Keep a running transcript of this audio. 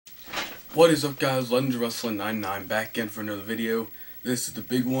What is up, guys? Legends of Wrestling 99 back again for another video. This is the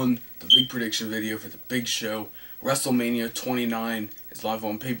big one, the big prediction video for the big show. WrestleMania 29 is live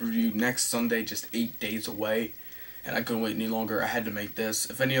on pay-per-view next Sunday, just 8 days away. And I couldn't wait any longer. I had to make this.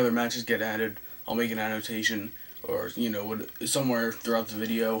 If any other matches get added, I'll make an annotation or, somewhere throughout the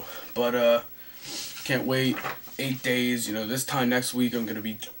video. But, can't wait. 8 days. This time next week I'm going to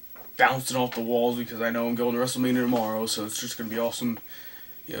be bouncing off the walls because I know I'm going to WrestleMania tomorrow, so it's just going to be awesome.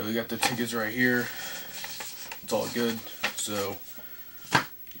 We got the tickets right here. It's all good. So,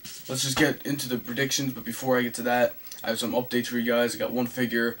 let's just get into the predictions. But before I get to that, I have some updates for you guys. I got one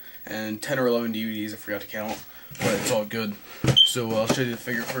figure and 10 or 11 DVDs. I forgot to count. But it's all good. So, I'll show you the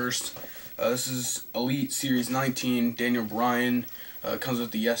figure first. This is Elite Series 19. Daniel Bryan. Comes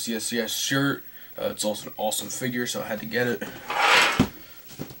with the Yes, Yes, Yes shirt. It's also an awesome figure, so I had to get it.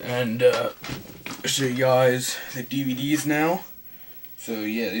 And, I'll show you guys the DVDs now. So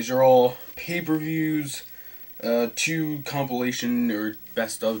yeah, these are all pay-per-views, 2 compilation or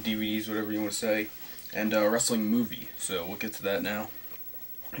best of DVDs, whatever you want to say, and a wrestling movie. So we'll get to that now.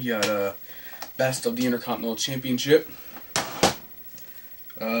 You got best of the Intercontinental Championship,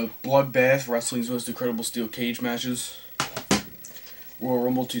 Bloodbath, Wrestling's Most Incredible Steel Cage Matches, Royal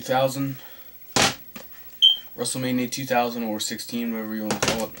Rumble 2000, WrestleMania 2000 or 16, whatever you want to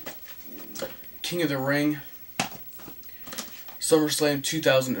call it, King of the Ring, SummerSlam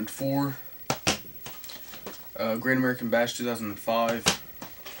 2004, Great American Bash 2005,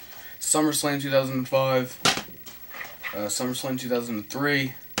 SummerSlam 2005, SummerSlam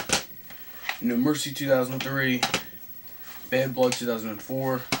 2003, No Mercy 2003, Bad Blood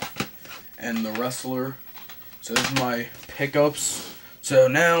 2004, and The Wrestler. So those are my pickups. So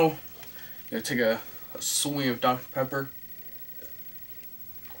now, I'm going to take a swing of Dr. Pepper.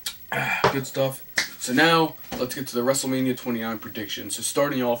 Good stuff. So now, let's get to the WrestleMania 29 predictions. So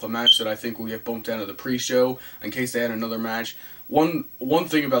starting off, a match that I think will get bumped down to the pre-show in case they add another match. One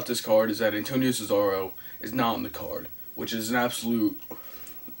thing about this card is that Antonio Cesaro is not on the card, which is an absolute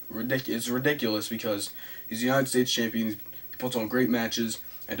ridiculous because he's the United States champion. He puts on great matches,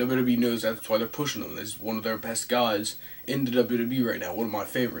 and WWE knows that's why they're pushing him. He's one of their best guys in the WWE right now, one of my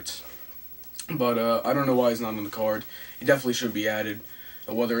favorites. But I don't know why he's not on the card. He definitely should be added.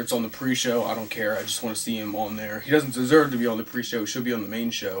 Whether it's on the pre-show, I don't care. I just want to see him on there. He doesn't deserve to be on the pre-show. He should be on the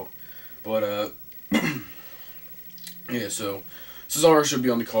main show. But, yeah, so Cesaro should be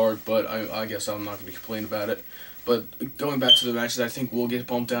on the card, but I guess I'm not going to be complaining about it. But going back to the matches, I think we'll get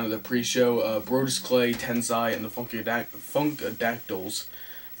bumped down to the pre-show. Brodus Clay, Tensai, and the Funkadactyls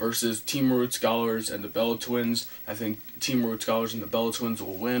versus Team Rhodes Scholars and the Bella Twins. I think Team Rhodes Scholars and the Bella Twins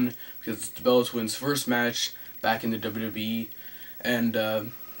will win because it's the Bella Twins' first match back in the WWE. And,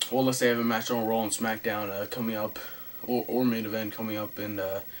 well, unless they have a match on Raw and SmackDown coming up, or main event coming up in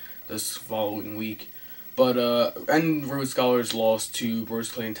this following week. But, and Rhodes Scholars lost to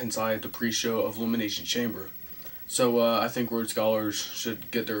Brodus Clay and Tensai at the pre-show of Elimination Chamber. So, I think Rhodes Scholars should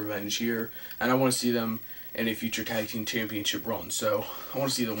get their revenge here. And I want to see them in a future Tag Team Championship run. So, I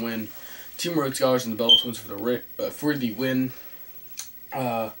want to see them win. Team Rhodes Scholars and the Bella Twins for the win.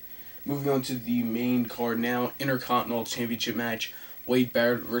 Moving on to the main card now, Intercontinental Championship match, Wade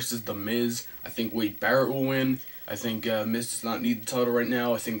Barrett versus The Miz. I think Wade Barrett will win. I think Miz does not need the title right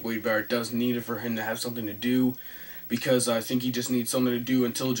now. I think Wade Barrett does need it for him to have something to do, because I think he just needs something to do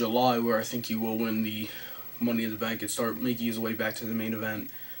until July, where I think he will win the Money in the Bank and start making his way back to the main event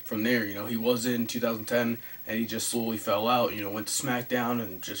from there. He was in 2010, and he just slowly fell out. Went to SmackDown,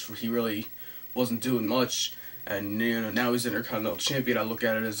 and he really wasn't doing much. And now he's Intercontinental Champion. I look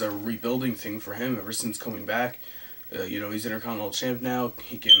at it as a rebuilding thing for him ever since coming back. He's Intercontinental Champ now.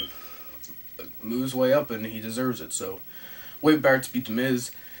 He can move his way up, and he deserves it. So, Wade Barrett to beat The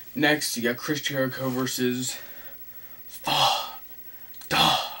Miz. Next, you got Chris Jericho versus Fandango.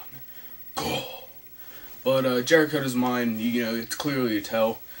 But Jericho doesn't mind. It's clearly to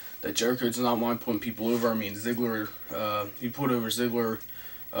tell that Jericho does not mind putting people over. I mean, Ziggler, he put over Ziggler.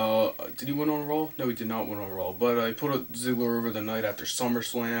 Did he win on Raw? No, he did not win on Raw. But I put Ziggler over the night after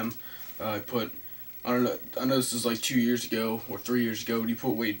SummerSlam. I don't know. I know this is like 2 years ago or 3 years ago, but he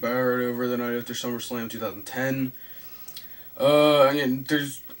put Wade Barrett over the night after SummerSlam 2010. And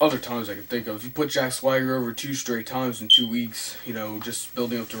there's other times I can think of. He put Jack Swagger over 2 straight times in 2 weeks. Just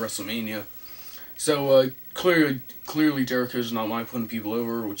building up to WrestleMania. So clearly Jericho's not mind putting people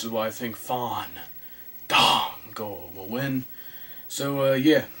over, which is why I think Fandango will win. So,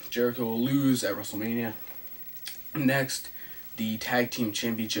 yeah, Jericho will lose at WrestleMania. Next, the Tag Team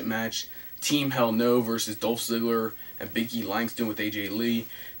Championship match, Team Hell No versus Dolph Ziggler and Big E Langston with AJ Lee.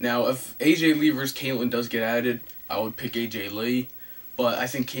 Now, if AJ Lee versus Caitlyn does get added, I would pick AJ Lee. but I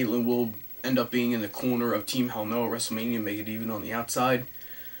think Caitlyn will end up being in the corner of Team Hell No at WrestleMania and make it even on the outside.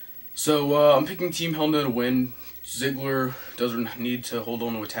 So I'm picking Team Hell No to win. Ziggler doesn't need to hold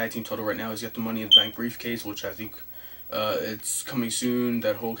on to a tag team title right now. He's got the Money in the Bank briefcase, which I think it's coming soon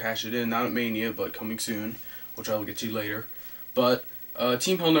that he'll cash it in. Not at Mania, but coming soon, which I'll get to later. But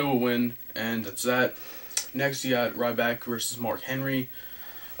Team Hell No will win, and that's that. Next, you got Ryback versus Mark Henry.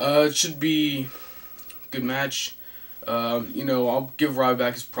 It should be a good match. I'll give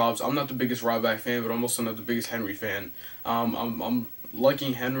Ryback his props. I'm not the biggest Ryback fan, but I'm also not the biggest Henry fan. I'm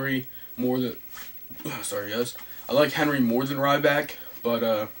liking Henry more than... Sorry, guys. I like Henry more than Ryback, but,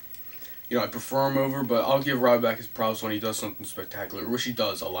 I prefer him over, but I'll give Ryback his props when he does something spectacular, which he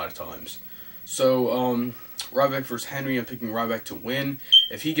does a lot of times. So, Ryback versus Henry, I'm picking Ryback to win.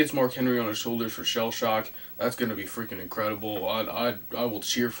 If he gets Mark Henry on his shoulders for Shell Shock, that's going to be freaking incredible. I will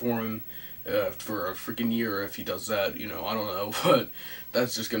cheer for him for a freaking year if he does that. I don't know, but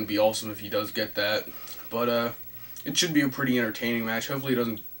that's just going to be awesome if he does get that. But it should be a pretty entertaining match. Hopefully it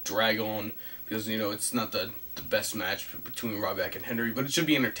doesn't drag on, because, it's not the best match between Ryback and Henry, but it should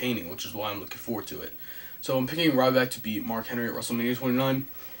be entertaining, which is why I'm looking forward to it. So I'm picking Ryback to beat Mark Henry at WrestleMania 29.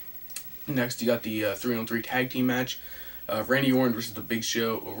 Next, you got the 3-on-3 tag team match. Randy Orton versus the Big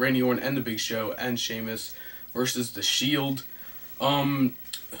Show. Randy Orton and the Big Show and Sheamus versus the Shield.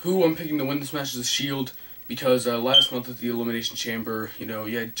 Who I'm picking to win this match is the Shield, because last month at the Elimination Chamber,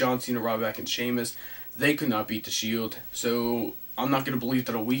 you had John Cena, Ryback, and Sheamus. They could not beat the Shield, so I'm not going to believe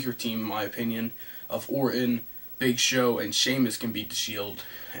that a weaker team, in my opinion, of Orton, Big Show, and Sheamus can beat the Shield.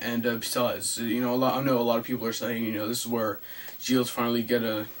 And besides, I know a lot of people are saying, this is where Shield's finally get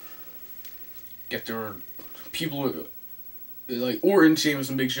their people, like Orton, Sheamus,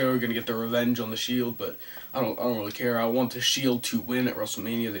 and Big Show are gonna get their revenge on the Shield, but I don't really care. I want the Shield to win at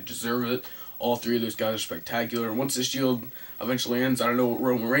WrestleMania. They deserve it. All three of those guys are spectacular. And once the Shield eventually ends, I don't know what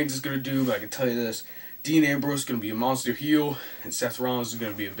Roman Reigns is gonna do, but I can tell you this: Dean Ambrose is gonna be a monster heel, and Seth Rollins is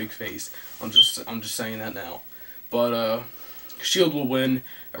gonna be a big face. I'm just saying that now. But Shield will win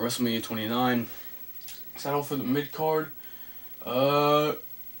at WrestleMania 29. Is that all for the mid card?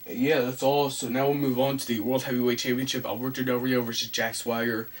 Yeah, that's all. So now we'll move on to the World Heavyweight Championship. Alberto Del Rio versus Jack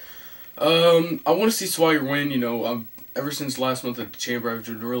Swagger. I want to see Swagger win. Ever since last month at the Chamber, I've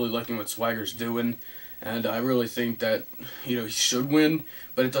been really liking what Swagger's doing, and I really think that he should win,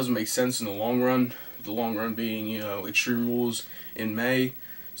 but it doesn't make sense in the long run. The long run being Extreme Rules in May.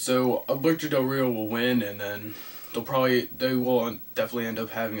 So Alberto Del Rio will win, and then they will definitely end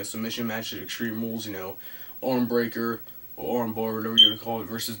up having a submission match at Extreme Rules. Arm breaker or arm bar, whatever you want to call it,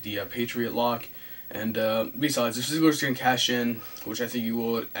 versus the Patriot Lock. And besides, if Ziggler's going to cash in, which I think he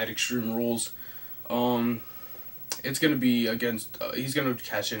will at Extreme Rules, it's going to be against, he's going to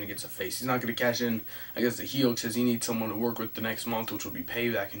cash in against a face. He's not going to cash in against the heel, because he needs someone to work with the next month, which will be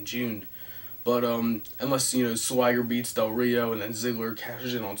Payback in June. But unless, Swagger beats Del Rio, and then Ziggler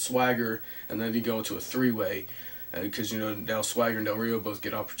cashes in on Swagger, and then you go into a three-way, because, now Swagger and Del Rio both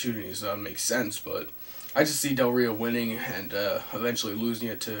get opportunities, so that would make sense. But I just see Del Rio winning and eventually losing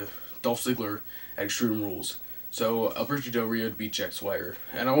it to Dolph Ziggler at Extreme Rules. So Alberto Del Rio to beat Jack Swagger.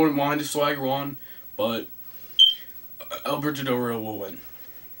 And I wouldn't mind if Swagger won, but Alberto Del Rio will win.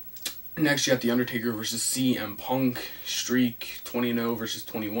 Next, you got The Undertaker versus CM Punk. Streak 20-0 versus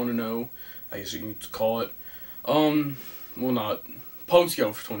 21-0. I guess you can call it. Well, not. Punk's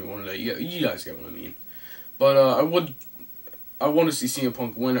going for 21-0. You guys get what I mean. But I want to see CM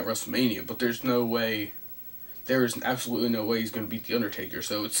Punk win at WrestleMania, but there's no way. There is absolutely no way he's going to beat The Undertaker.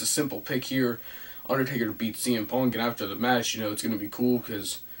 So it's a simple pick here. Undertaker to beat CM Punk, and after the match, it's going to be cool,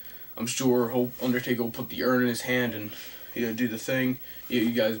 because I'm sure Undertaker will put the urn in his hand and do the thing.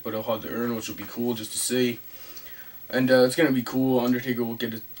 You guys, but he'll have the urn, which will be cool just to see. And it's going to be cool. Undertaker will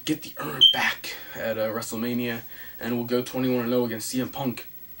get the urn back at WrestleMania, and we'll go 21-0 against CM Punk.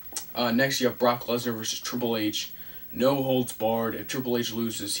 Next, you have Brock Lesnar versus Triple H. No holds barred. If Triple H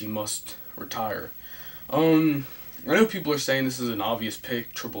loses, he must retire. I know people are saying this is an obvious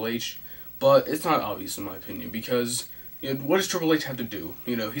pick, Triple H, but it's not obvious in my opinion, because what does Triple H have to do?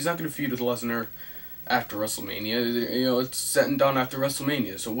 He's not going to feud with Lesnar after WrestleMania. It's set and done after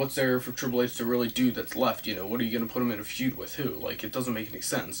WrestleMania. So what's there for Triple H to really do that's left? What are you going to put him in a feud with? Who? It doesn't make any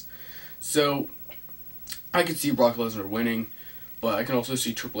sense. So I could see Brock Lesnar winning, but I can also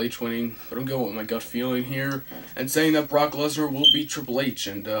see Triple H winning. But I'm going with my gut feeling here and saying that Brock Lesnar will beat Triple H,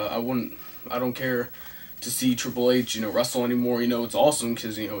 and I don't care to see Triple H, wrestle anymore. It's awesome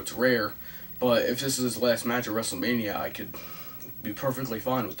because, it's rare. But if this is his last match at WrestleMania, I could be perfectly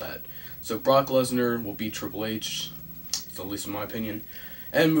fine with that. So Brock Lesnar will beat Triple H, at least in my opinion.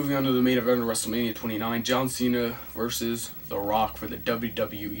 And moving on to the main event of WrestleMania 29, John Cena versus The Rock for the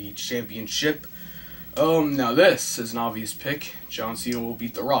WWE Championship. Now this is an obvious pick. John Cena will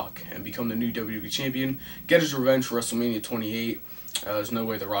beat The Rock and become the new WWE Champion, get his revenge for WrestleMania 28. There's no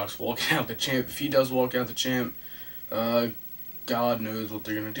way The Rock's walking out the champ. If he does walk out the champ, God knows what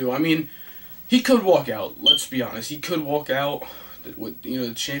they're going to do. I mean, he could walk out. Let's be honest. He could walk out.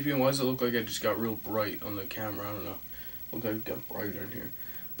 The champion. Why does it look like I just got real bright on the camera? I don't know. Look like it got brighter in here.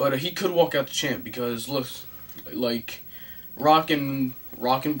 But he could walk out the champ because, look, like, Rock and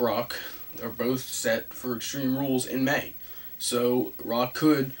Brock are both set for Extreme Rules in May. So, Rock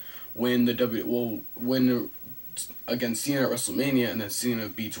could win win against Cena at WrestleMania, and then Cena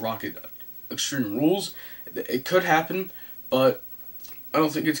beats Rock at Extreme Rules. It could happen, but I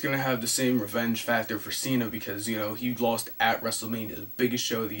don't think it's going to have the same revenge factor for Cena because, he lost at WrestleMania, the biggest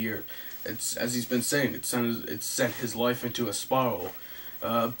show of the year. It's, as he's been saying, it sent his life into a spiral.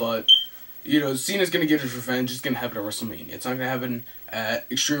 But, Cena's going to get his revenge. It's going to happen at WrestleMania. It's not going to happen at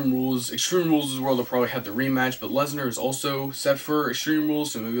Extreme Rules. Extreme Rules is where they'll probably have the rematch, but Lesnar is also set for Extreme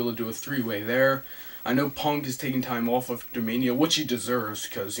Rules, so maybe they'll do a three-way there. I know Punk is taking time off after Mania, which he deserves,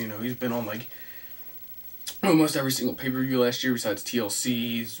 because, he's been on, almost every single pay-per-view last year besides TLC.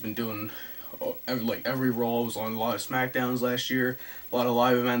 He's been doing, every Raw, was on a lot of SmackDowns last year, a lot of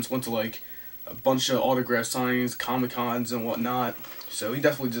live events, went to, a bunch of autograph signings, Comic-Cons, and whatnot. So he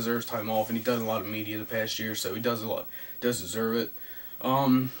definitely deserves time off, and he done a lot of media the past year, so he does deserve it.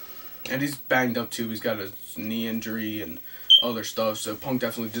 And he's banged up too. He's got a knee injury and other stuff, so Punk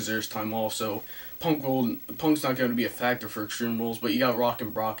definitely deserves time off. So Punk's not going to be a factor for Extreme Rules, but you got Rock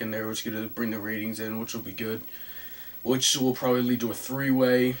and Brock in there, which is going to bring the ratings in, which will be good. Which will probably lead to a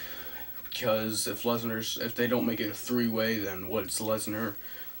three-way, because if they don't make it a three-way, then what's Lesnar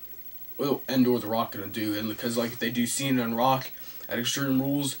and or The Rock going to do? And because if they do Cena and Rock at Extreme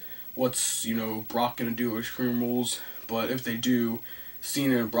Rules, what's Brock going to do at Extreme Rules? But if they do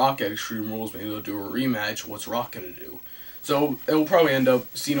Cena and Brock at Extreme Rules, maybe they'll do a rematch. What's Rock going to do? So it will probably end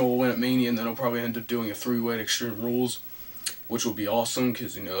up, Cena will win at Mania, and then it'll probably end up doing a three-way at Extreme Rules, which will be awesome,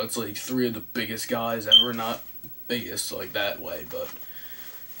 because, it's three of the biggest guys ever, not biggest that way, but,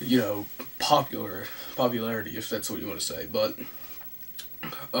 popularity, if that's what you want to say. But,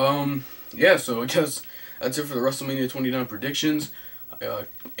 yeah, so I guess that's it for the WrestleMania 29 predictions.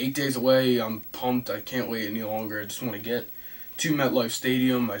 8 days away. I'm pumped. I can't wait any longer. I just want to get to MetLife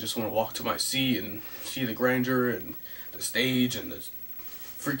Stadium. I just want to walk to my seat and see the grandeur and the stage and the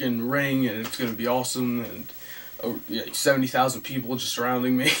freaking ring, and it's going to be awesome. And 70,000 people just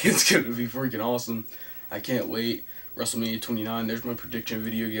surrounding me. It's going to be freaking awesome. I can't wait. WrestleMania 29. There's my prediction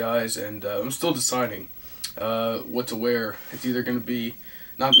video, guys, and I'm still deciding what to wear. It's either going to be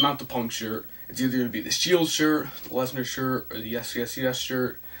not the Punk shirt. It's either going to be the Shield shirt, the Lesnar shirt, or the Yes Yes Yes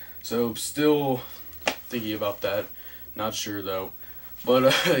shirt. So still thinking about that. Not sure though.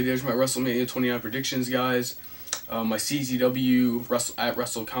 But there's my WrestleMania 29 predictions, guys. My CZW at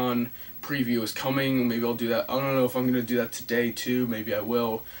WrestleCon preview is coming. Maybe I'll do that. I don't know if I'm going to do that today too. Maybe I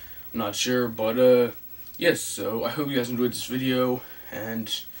will. I'm not sure. But yes, so I hope you guys enjoyed this video.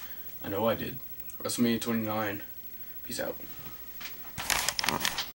 And I know I did. WrestleMania 29. Peace out.